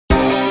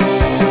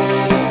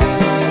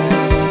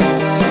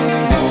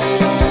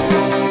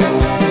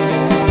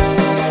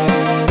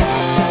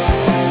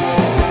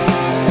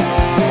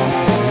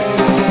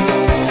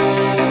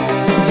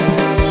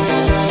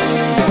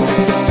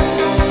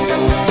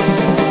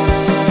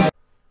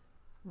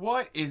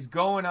What is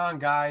going on,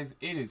 guys?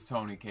 It is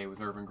Tony K with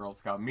Urban Girl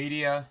Scout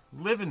Media,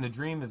 living the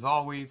dream as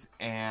always,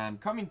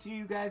 and coming to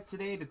you guys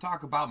today to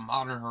talk about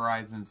Modern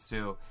Horizons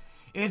 2.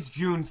 It's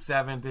June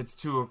 7th, it's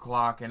 2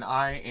 o'clock, and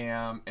I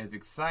am as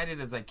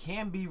excited as I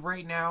can be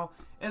right now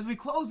as we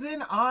close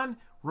in on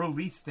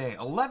release day.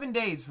 11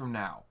 days from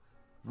now,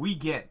 we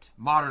get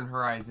Modern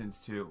Horizons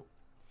 2.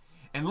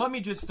 And let me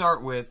just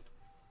start with,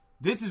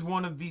 this is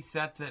one of these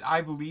sets that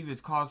I believe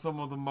has caused some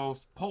of the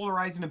most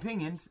polarizing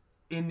opinions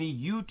in the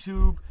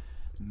YouTube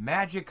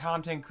Magic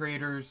content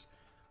creators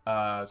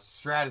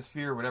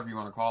stratosphere, whatever you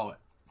want to call it.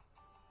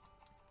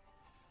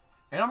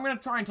 And I'm going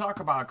to try and talk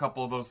about a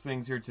couple of those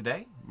things here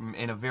today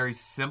in a very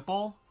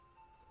simple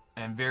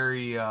and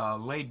very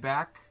laid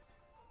back,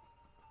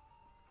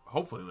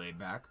 hopefully laid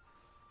back,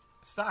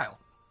 style.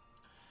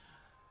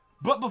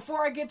 But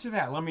before I get to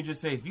that, let me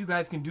just say, if you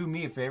guys can do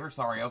me a favor,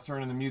 sorry, I was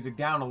turning the music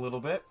down a little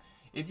bit.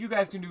 If you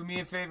guys can do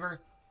me a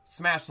favor,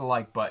 smash the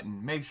like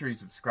button, make sure you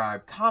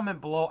subscribe, comment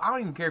below. I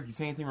don't even care if you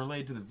say anything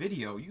related to the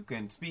video. You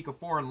can speak a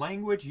foreign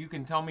language, you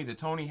can tell me that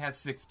Tony has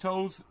 6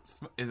 toes,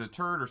 is a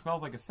turd, or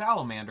smells like a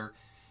salamander.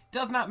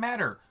 Does not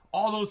matter.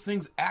 All those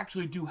things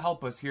actually do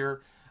help us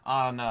here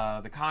on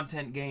the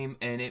content game,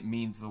 and it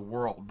means the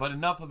world. But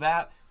enough of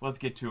that, let's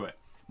get to it.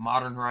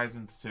 Modern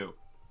Horizons 2.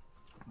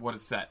 What a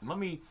set. Let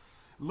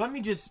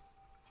me just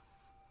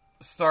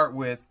start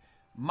with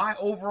my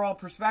overall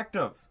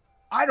perspective.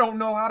 I don't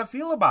know how to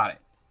feel about it.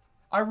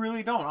 I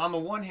really don't. On the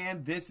one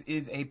hand, this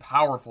is a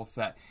powerful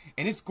set,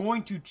 and it's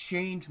going to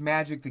change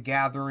Magic the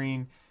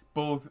Gathering,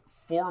 both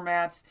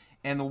formats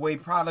and the way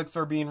products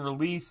are being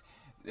released.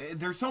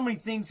 There's so many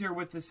things here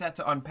with the set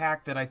to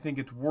unpack that I think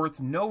it's worth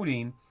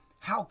noting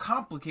how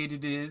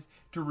complicated it is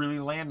to really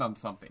land on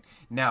something.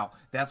 Now,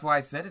 that's why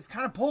I said it's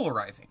kind of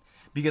polarizing,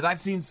 because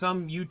I've seen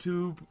some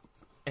YouTube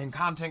and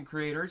content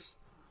creators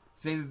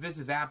say that this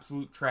is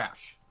absolute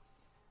trash.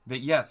 That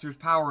yes, there's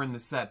power in the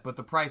set, but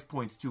the price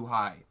point's too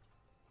high.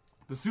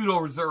 The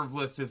pseudo-reserve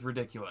list is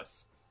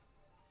ridiculous.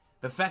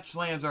 The fetch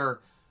lands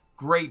are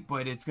great,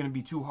 but it's going to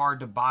be too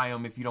hard to buy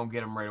them if you don't get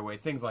them right away.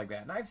 Things like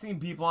that. And I've seen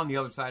people on the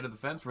other side of the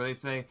fence where they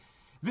say,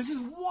 this is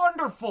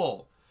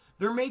wonderful.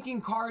 They're making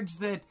cards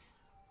that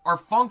are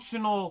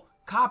functional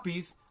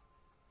copies,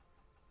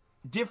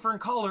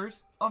 different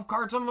colors, of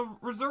cards on the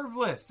reserve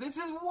list. This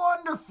is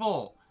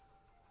wonderful.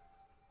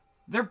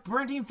 They're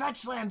printing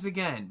fetch lands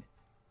again.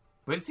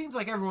 But it seems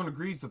like everyone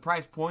agrees the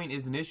price point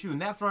is an issue,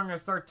 and that's where I'm going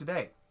to start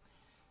today.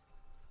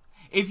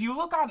 If you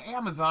look on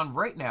Amazon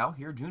right now,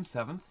 here June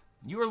 7th,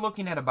 you are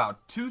looking at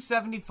about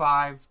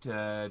 $275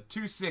 to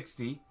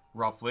 $260,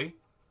 roughly,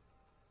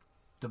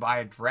 to buy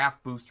a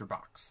draft booster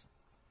box.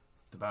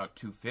 It's about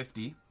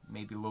 $250,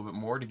 maybe a little bit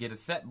more, to get a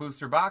set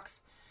booster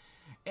box.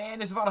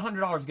 And it's about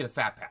 $100 to get a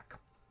fat pack.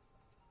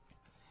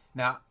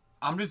 Now,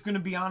 I'm just going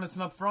to be honest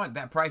and upfront,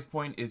 that price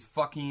point is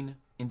fucking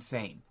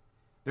insane.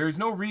 There is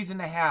no reason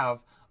to have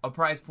a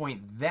price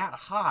point that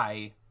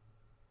high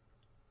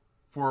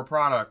for a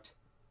product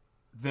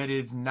that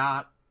is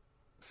not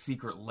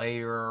secret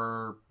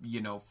layer,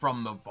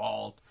 from the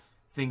vault,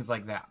 things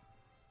like that.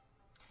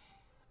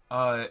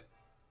 I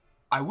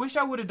wish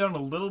I would have done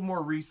a little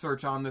more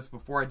research on this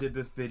before I did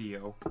this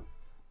video,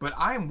 but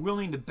I am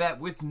willing to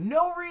bet, with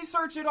no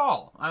research at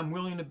all, I'm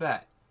willing to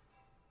bet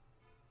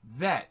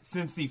that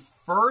since the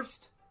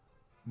first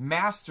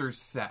Masters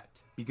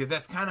set, because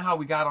that's kind of how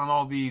we got on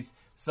all these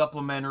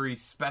supplementary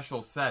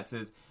special sets,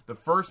 is the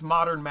first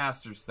Modern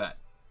Masters set,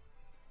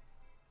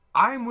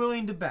 I'm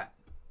willing to bet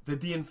that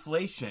the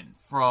inflation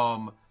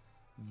from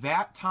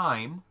that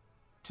time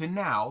to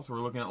now, so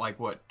we're looking at like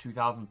what,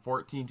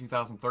 2014,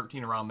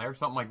 2013, around there,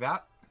 something like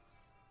that,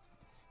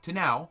 to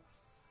now,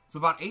 so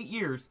about 8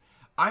 years,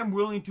 I'm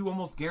willing to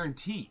almost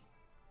guarantee,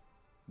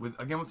 with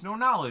no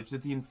knowledge,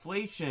 that the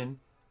inflation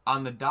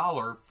on the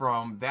dollar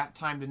from that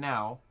time to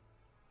now,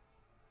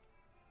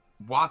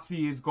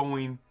 WotC is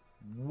going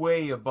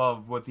way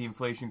above what the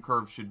inflation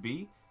curve should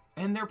be,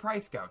 and they're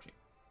price gouging.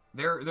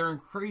 They're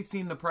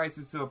increasing the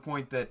prices to a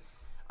point that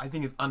I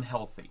think is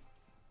unhealthy.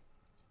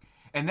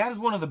 And that is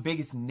one of the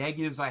biggest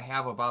negatives I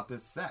have about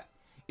this set,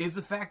 is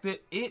the fact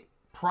that it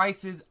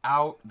prices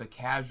out the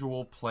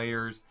casual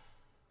players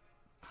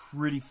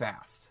pretty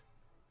fast.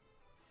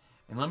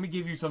 And let me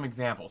give you some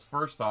examples.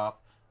 First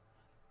off,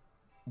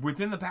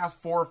 within the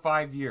past 4 or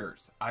 5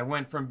 years, I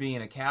went from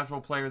being a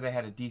casual player that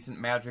had a decent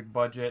Magic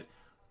budget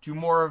to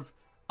more of,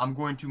 I'm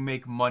going to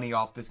make money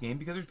off this game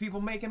because there's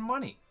people making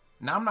money.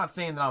 Now, I'm not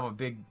saying that I'm a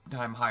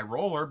big-time high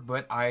roller,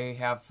 but I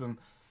have some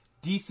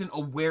decent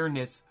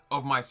awareness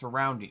of my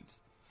surroundings.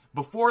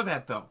 Before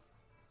that, though,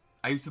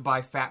 I used to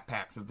buy fat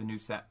packs of the new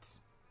sets.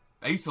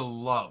 I used to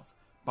love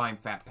buying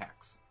fat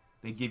packs.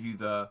 They give you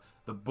the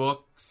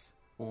books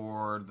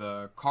or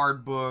the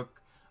card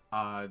book.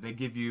 They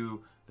give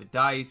you the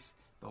dice,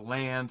 the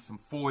lands, some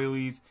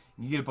foilies,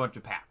 and you get a bunch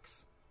of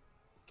packs.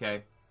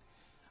 Okay?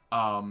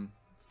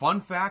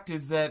 Fun fact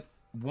is that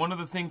one of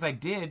the things I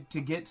did to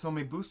get so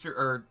many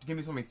to give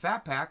me so many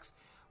fat packs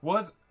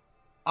was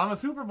on the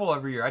Super Bowl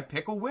every year, I'd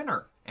pick a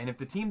winner. And if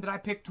the team that I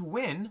picked to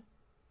win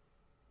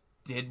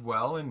did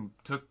well and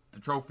took the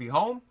trophy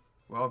home,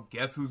 well,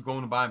 guess who's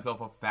going to buy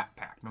himself a fat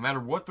pack, no matter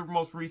what the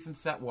most recent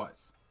set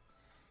was.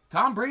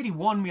 Tom Brady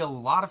won me a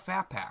lot of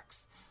fat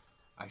packs.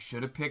 I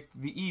should have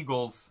picked the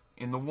Eagles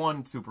in the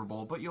one Super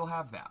Bowl, but you'll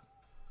have that.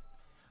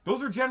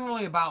 Those are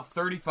generally about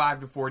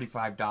 $35 to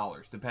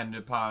 $45, depending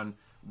upon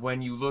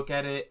when you look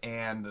at it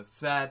and the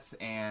sets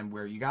and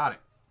where you got it.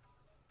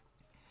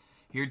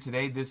 Here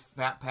today, this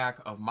fat pack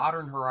of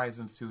Modern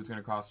Horizons 2 is going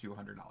to cost you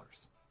 $100.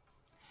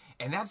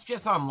 And that's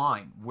just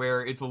online,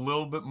 where it's a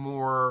little bit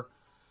more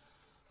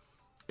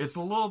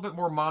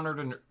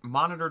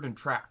monitored and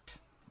tracked.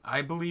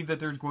 I believe that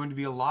there's going to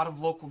be a lot of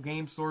local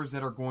game stores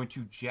that are going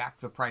to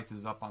jack the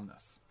prices up on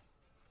this.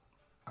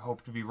 I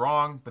hope to be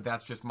wrong, but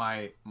that's just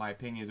my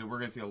opinion, is that we're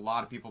going to see a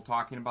lot of people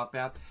talking about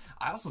that.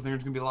 I also think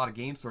there's going to be a lot of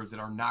game stores that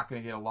are not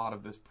going to get a lot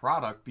of this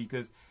product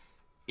because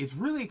it's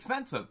really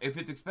expensive. If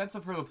it's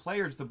expensive for the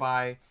players to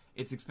buy,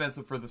 it's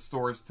expensive for the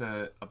stores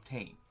to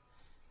obtain.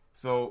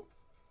 So,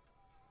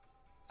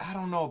 I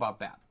don't know about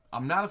that.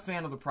 I'm not a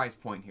fan of the price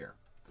point here.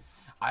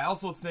 I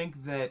also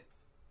think that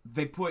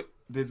they put,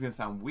 this is going to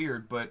sound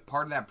weird, but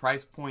part of that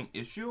price point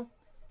issue,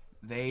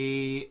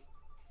 they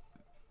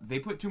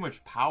put too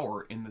much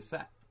power in the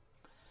set.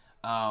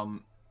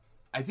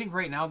 I think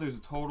right now there's a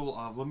total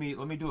of, let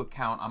me do a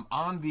count. I'm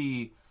on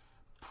the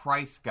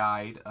price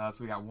guide. So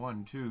we got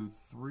 1, 2,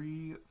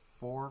 3,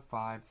 4,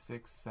 5,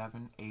 6,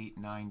 7, 8,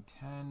 9,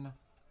 10,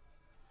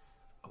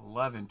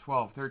 11,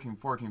 12, 13,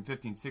 14,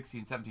 15,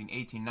 16, 17,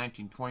 18,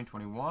 19, 20,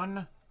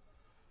 21,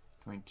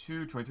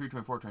 22, 23,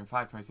 24,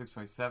 25, 26,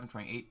 27,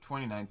 28,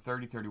 29,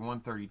 30, 31,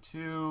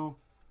 32,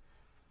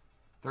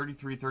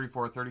 33,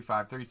 34,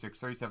 35, 36,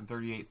 37,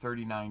 38,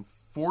 39,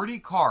 40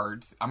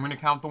 cards. I'm going to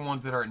count the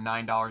ones that are at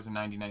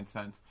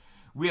 $9.99.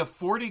 We have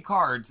 40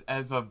 cards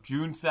as of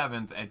June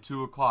 7th at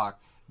 2 o'clock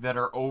that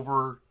are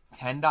over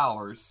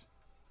 $10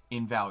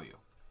 in value.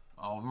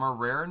 All of them are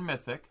rare and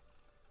mythic.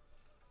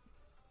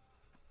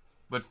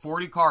 But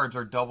 40 cards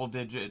are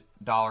double-digit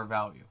dollar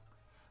value,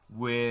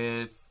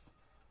 with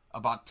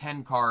about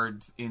 10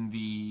 cards in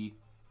the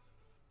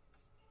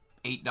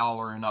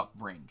 $8 and up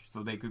range.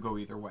 So they could go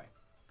either way.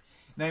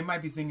 Now you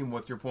might be thinking,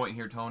 what's your point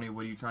here, Tony?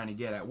 What are you trying to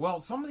get at?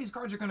 Well, some of these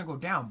cards are going to go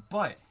down,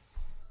 but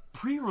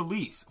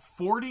pre-release,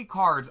 40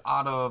 cards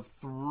out of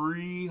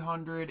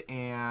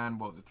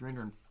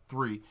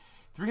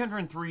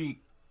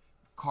 303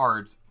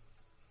 cards,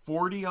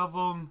 40 of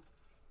them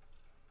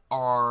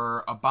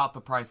are about the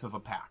price of a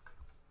pack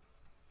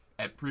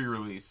at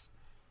pre-release.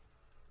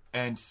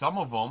 And some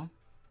of them,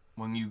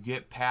 when you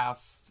get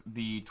past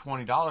the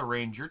 $20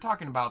 range, you're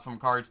talking about some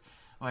cards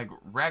like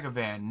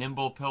Ragavan,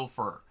 Nimble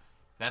Pilfer.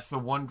 That's the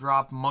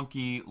one-drop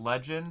Monkey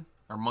Legend,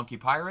 or Monkey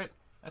Pirate.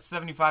 That's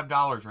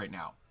 $75 right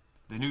now.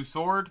 The new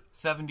sword,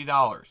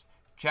 $70.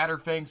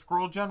 Chatterfang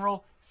Squirrel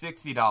General,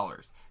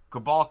 $60.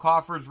 Cabal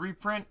Coffers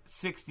reprint,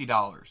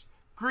 $60.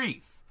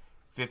 Grief,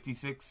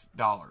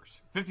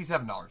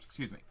 $57,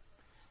 excuse me.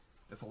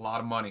 That's a lot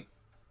of money.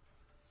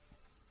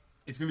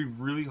 It's going to be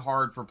really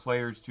hard for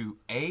players to,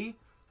 A,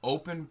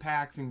 open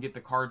packs and get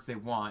the cards they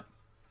want,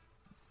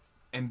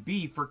 and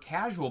B, for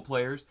casual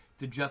players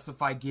to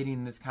justify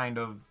getting this kind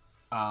of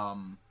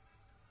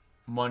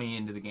money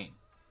into the game.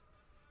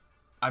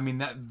 I mean,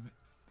 that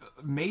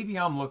maybe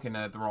I'm looking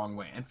at it the wrong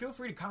way, and feel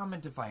free to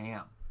comment if I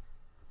am.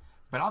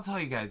 But I'll tell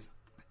you guys,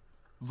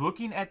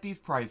 looking at these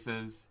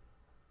prices,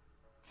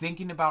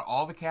 thinking about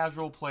all the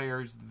casual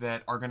players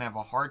that are going to have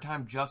a hard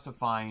time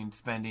justifying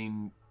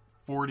spending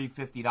 $40,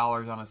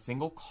 $50 on a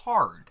single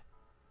card,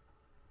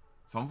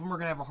 some of them are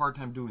going to have a hard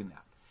time doing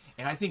that.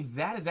 And I think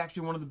that is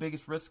actually one of the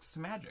biggest risks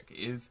to Magic,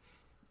 is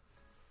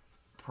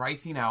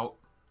pricing out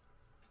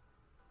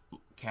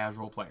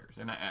casual players.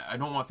 And I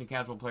don't want to say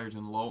casual players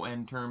in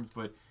low-end terms,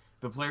 but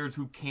the players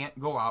who can't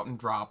go out and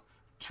drop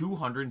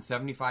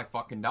 $275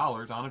 fucking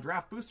dollars on a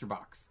draft booster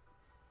box.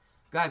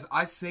 Guys,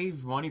 I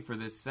saved money for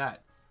this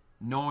set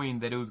knowing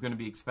that it was going to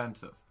be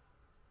expensive.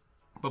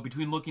 But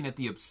between looking at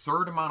the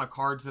absurd amount of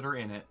cards that are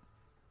in it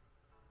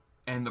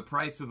and the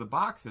price of the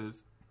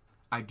boxes,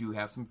 I do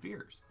have some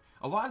fears.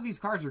 A lot of these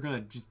cards are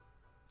going to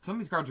some of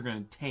these cards are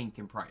going to tank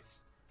in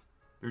price.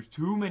 There's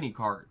too many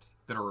cards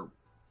that are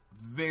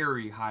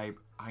very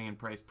high-end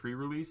price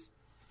pre-release,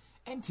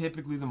 and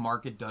typically the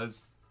market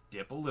does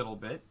dip a little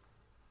bit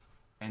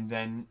and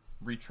then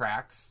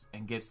retracts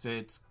and gets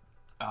to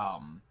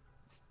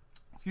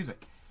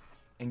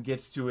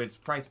its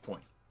price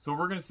point. So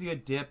we're going to see a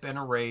dip and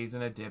a raise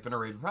and a dip and a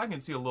raise. We're probably going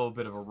to see a little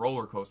bit of a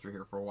roller coaster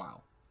here for a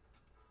while.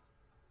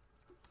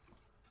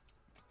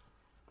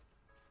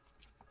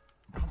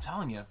 I'm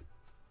telling you.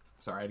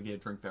 Sorry, I had to get a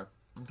drink there.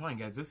 I'm telling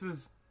you guys, this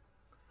is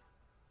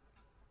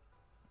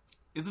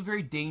a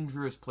very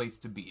dangerous place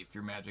to be if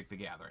you're Magic the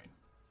Gathering.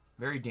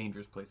 Very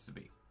dangerous place to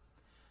be.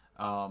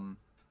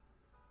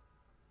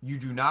 You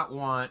do not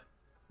want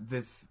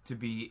this to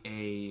be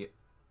a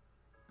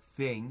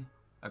thing,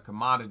 a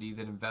commodity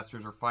that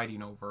investors are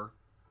fighting over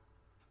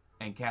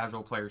and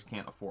casual players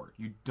can't afford.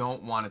 You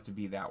don't want it to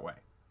be that way.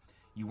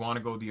 You want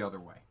to go the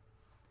other way.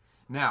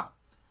 Now,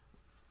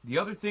 The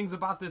other things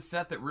about this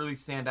set that really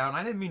stand out, and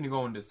I didn't mean to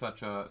go into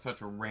such a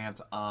rant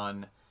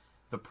on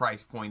the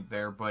price point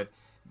there, but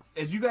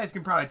as you guys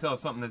can probably tell,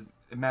 it's something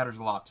that matters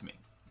a lot to me.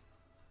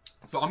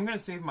 So I'm going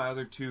to save my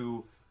other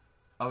two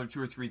or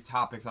three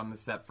topics on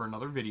this set for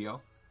another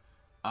video,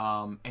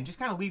 and just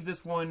kind of leave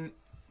this one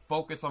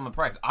focused on the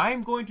price.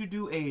 I'm going to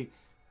do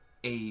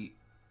a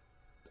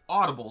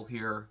audible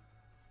here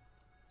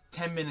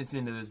 10 minutes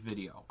into this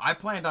video. I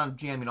planned on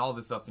jamming all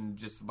this up in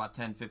just about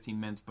 10-15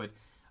 minutes, but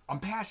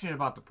I'm passionate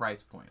about the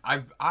price point.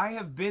 I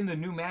have been the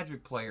new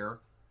Magic player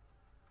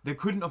that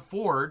couldn't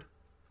afford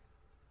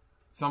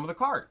some of the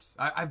cards.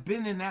 I've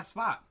been in that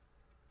spot.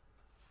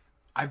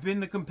 I've been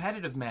the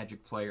competitive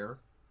Magic player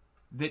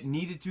that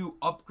needed to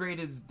upgrade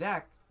his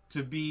deck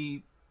to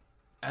be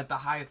at the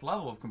highest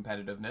level of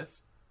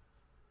competitiveness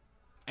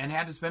and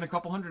had to spend a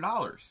couple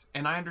 $100.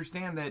 And I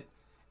understand that,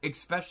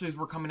 especially as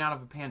we're coming out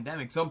of a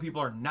pandemic, some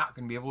people are not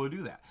going to be able to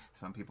do that.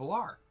 Some people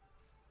are.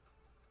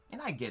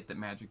 And I get that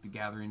Magic the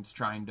Gathering's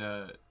trying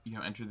to,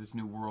 enter this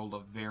new world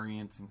of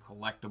variants and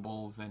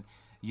collectibles, and,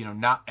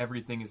 not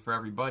everything is for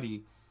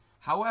everybody.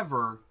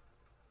 However,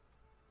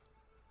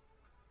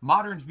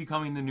 Modern's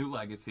becoming the new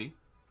Legacy.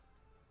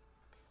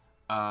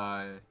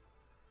 The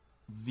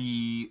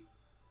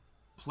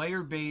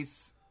player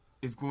base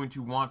is going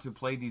to want to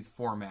play these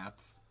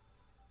formats.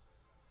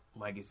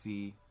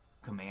 Legacy,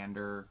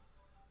 Commander,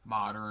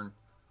 Modern.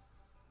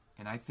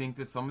 And I think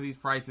that some of these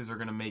prices are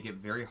going to make it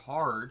very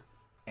hard,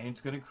 and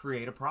it's going to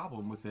create a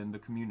problem within the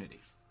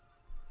community.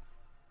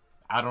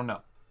 I don't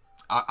know.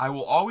 I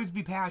will always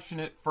be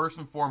passionate, first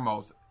and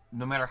foremost,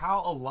 no matter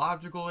how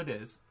illogical it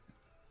is.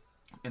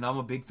 And I'm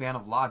a big fan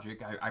of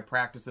logic. I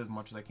practice as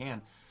much as I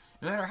can.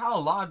 No matter how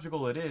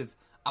illogical it is,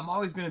 I'm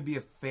always going to be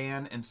a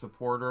fan and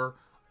supporter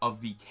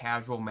of the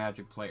casual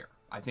Magic player.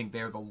 I think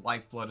they're the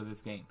lifeblood of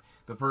this game.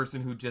 The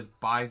person who just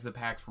buys the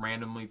packs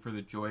randomly for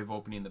the joy of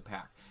opening the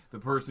pack. The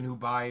person who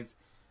buys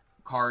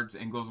cards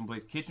and goes and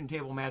plays kitchen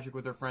table Magic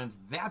with their friends.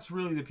 That's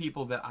really the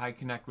people that I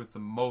connect with the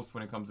most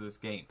when it comes to this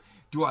game.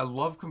 Do I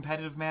love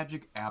competitive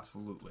Magic?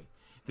 Absolutely.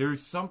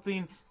 There's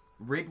something,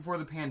 right before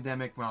the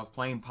pandemic when I was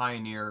playing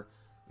Pioneer,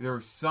 there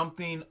was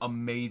something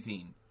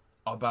amazing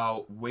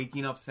about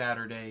waking up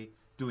Saturday,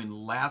 doing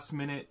last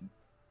minute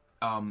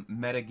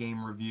meta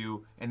game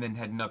review, and then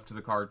heading up to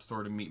the card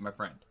store to meet my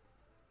friend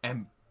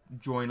and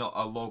join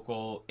a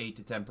local 8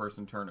 to 10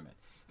 person tournament.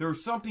 There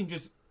was something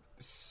just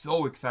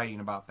so exciting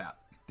about that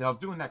I was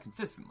doing that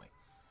consistently.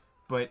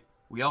 But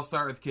we all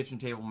start with kitchen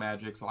table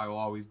Magic, so I will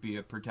always be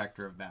a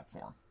protector of that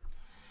form.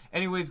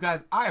 Anyways,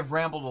 guys, I have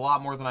rambled a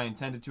lot more than I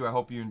intended to. I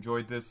hope you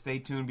enjoyed this. Stay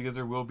tuned because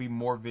there will be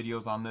more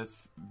videos on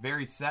this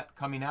very set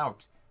coming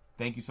out.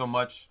 Thank you so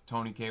much,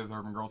 Tony K with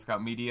Urban Girl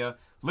Scout Media.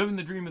 Living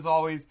the dream as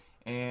always,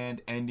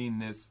 and ending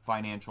this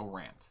financial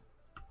rant.